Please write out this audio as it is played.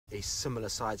a similar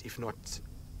size, if not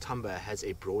Thamba has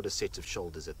a broader set of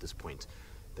shoulders at this point.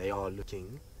 They are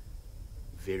looking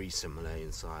very similar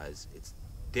in size. It's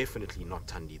definitely not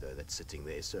Thandi though that's sitting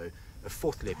there. So a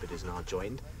fourth leopard is now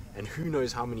joined, and who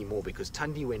knows how many more, because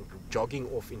Thandi went jogging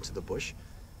off into the bush.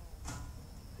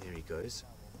 There he goes.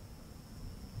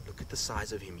 Look at the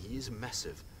size of him. He is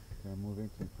massive. Okay, moving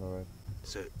to infrared.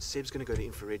 So Seb's going to go to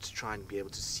infrared to try and be able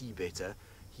to see better.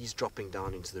 He's dropping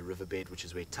down into the riverbed, which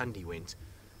is where Thandi went.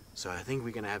 So I think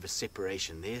we're going to have a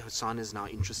separation there. Hosana is now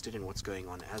interested in what's going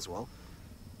on as well.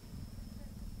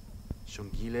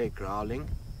 Xongile growling.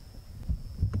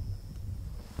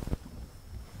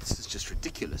 This is just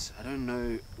ridiculous. I don't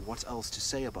know what else to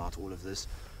say about all of this.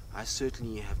 I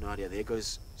certainly have no idea. There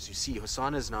goes, so you see,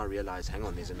 Hosana's now realized, hang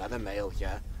on, there's another male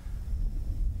here.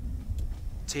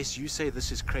 Tess, you say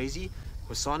this is crazy.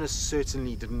 Hosana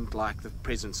certainly didn't like the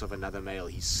presence of another male.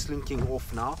 He's slinking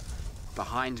off now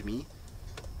behind me.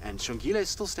 And Xongile is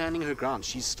still standing her ground.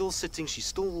 She's still sitting. She's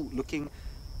still looking.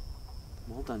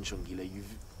 Well done, Xongile.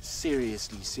 You've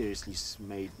seriously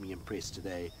made me impressed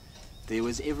today. If there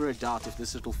was ever a doubt if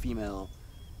this little female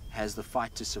has the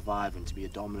fight to survive and to be a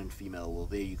dominant female, well,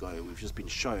 there you go. We've just been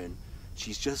shown.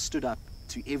 She's just stood up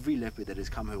to every leopard that has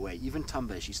come her way. Even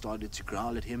Thamba, she started to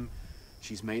growl at him.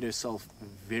 She's made herself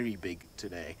very big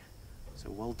today.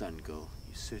 So well done, girl.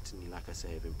 You certainly, like I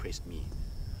say, have impressed me.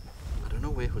 I don't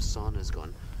know where Hosana's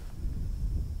gone.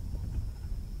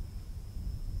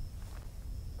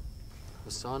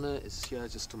 Hosana is here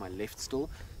just to my left still.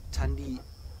 Thandi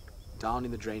down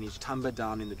in the drainage. Thamba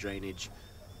down in the drainage.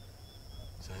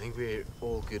 So I think we're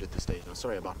all good at this stage. I'm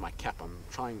sorry about my cap. I'm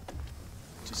trying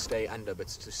to stay under, but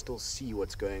to still see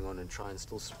what's going on and try and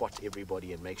still spot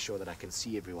everybody and make sure that I can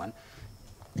see everyone.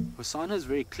 Hosana is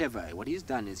very clever. What he's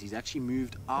done is he's actually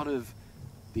moved out of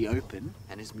the open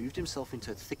and has moved himself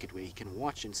into a thicket where he can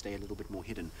watch and stay a little bit more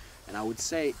hidden. And I would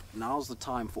say now's the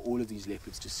time for all of these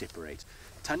leopards to separate.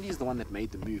 Thandi is the one that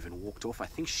made the move and walked off. I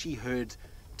think she heard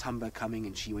Thamba coming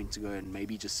and she went to go and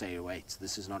maybe just say, oh, wait,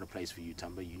 this is not a place for you,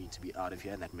 Thamba. You need to be out of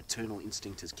here. And that maternal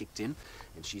instinct has kicked in,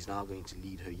 and she's now going to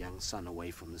lead her young son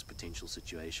away from this potential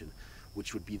situation,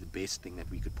 which would be the best thing that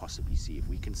we could possibly see. If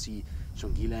we can see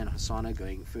Xongile and Hosana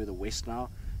going further west now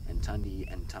and Thandi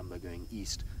and Thamba going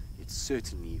east, it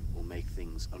certainly will make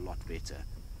things a lot better.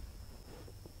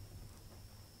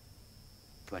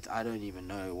 But I don't even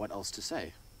know what else to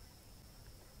say.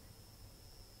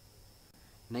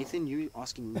 Nathan, you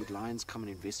asking would lions come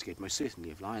and investigate? Most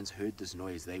certainly. If lions heard this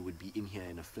noise, they would be in here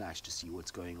in a flash to see what's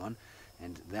going on,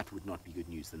 and that would not be good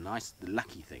news. The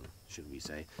lucky thing, should we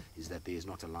say, is that there is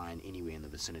not a lion anywhere in the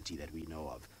vicinity that we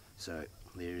know of. So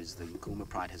there is the Nkume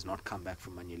Pride has not come back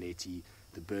from Manyeleti.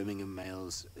 The Birmingham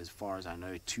males, as far as I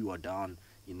know, 2 are down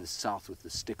in the south with the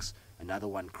sticks. Another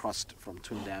one crossed from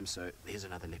Twin Dam, so there's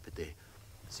another leopard there.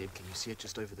 Seb, can you see it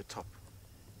just over the top?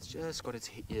 It's just got its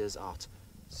ears out,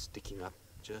 sticking up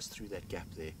just through that gap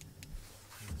there.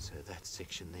 So that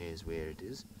section there is where it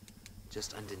is,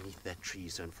 just underneath that tree.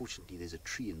 So unfortunately there's a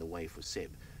tree in the way for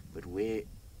Seb, but where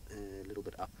a little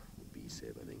bit up would be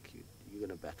Seb. I think you're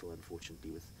going to battle,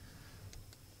 unfortunately, with.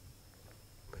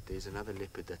 But there's another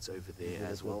leopard that's over there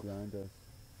as well.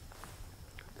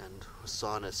 And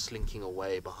Hosana slinking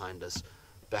away behind us,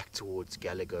 back towards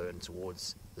Gallagher and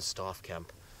towards the staff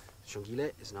camp.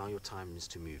 Xongile, is now your time is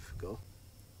to move, girl.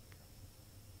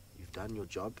 You've done your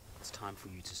job. It's time for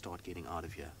you to start getting out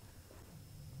of here.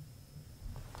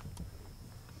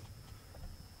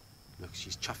 Look,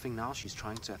 she's chuffing now. She's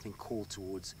trying to, I think, call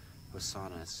towards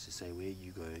Hosana to say, where are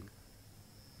you going?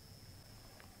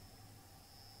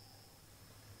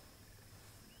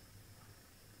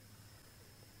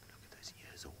 Look at those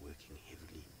ears are working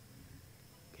heavily.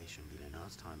 Okay, Xongile, now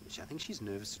it's time. I think she's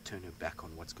nervous to turn her back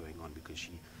on what's going on because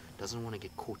she doesn't want to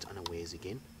get caught unawares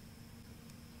again.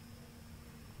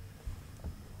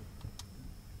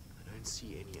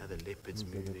 See any other leopards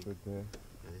moving.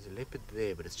 There's a leopard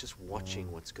there, but it's just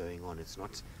watching what's going on. It's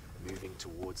not moving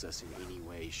towards us in any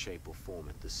way, shape or form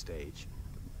at this stage.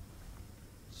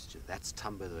 That's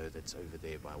Thamba though, that's over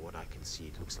there. By what I can see,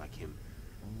 it looks like him.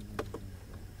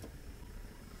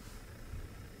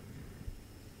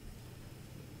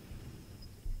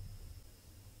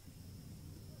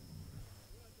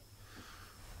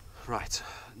 Right,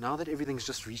 now that everything's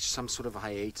just reached some sort of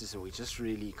hiatus and we just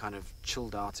really kind of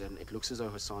chilled out and it looks as though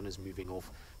Hosana's moving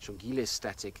off, Xongile is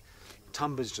static,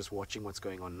 Thamba's just watching what's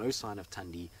going on, no sign of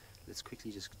Thandi. Let's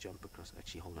quickly just jump across.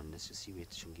 Actually, hold on, let's just see where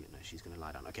Xongile. No, she's going to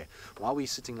lie down. Okay, while we're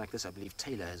sitting like this, I believe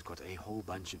Taylor has got a whole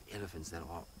bunch of elephants that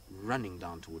are running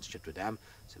down towards Chitwa Dam.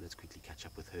 So let's quickly catch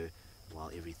up with her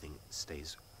while everything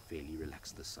stays fairly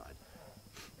relaxed this side.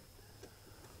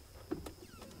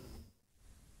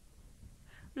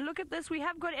 look at this. We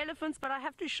have got elephants, but I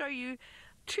have to show you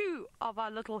two of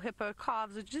our little hippo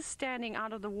calves are just standing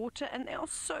out of the water, and they are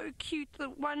so cute. The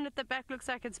one at the back looks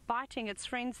like it's biting its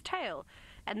friend's tail,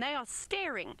 and they are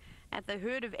staring at the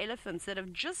herd of elephants that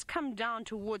have just come down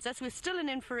towards us. We're still in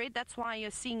infrared, that's why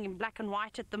you're seeing in black and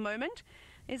white at the moment.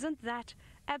 Isn't that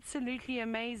absolutely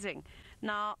amazing?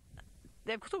 Now,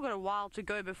 they've still got a while to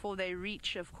go before they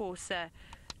reach, of course,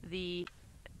 the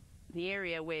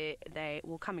area where they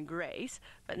will come and graze,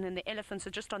 but then the elephants are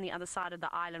just on the other side of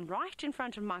the island, right in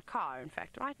front of my car, in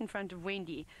fact, right in front of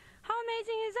Wendy. How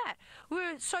amazing is that? We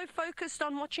were so focused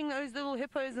on watching those little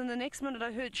hippos, and the next minute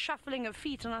I heard shuffling of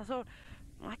feet, and I thought,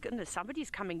 my goodness, somebody's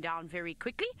coming down very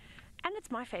quickly, and it's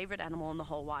my favorite animal in the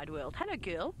whole wide world. Hello,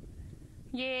 girl.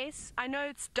 Yes, I know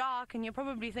it's dark, and you're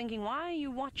probably thinking, why are you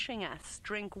watching us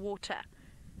drink water?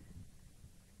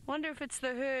 Wonder if it's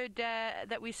the herd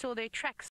that we saw their tracks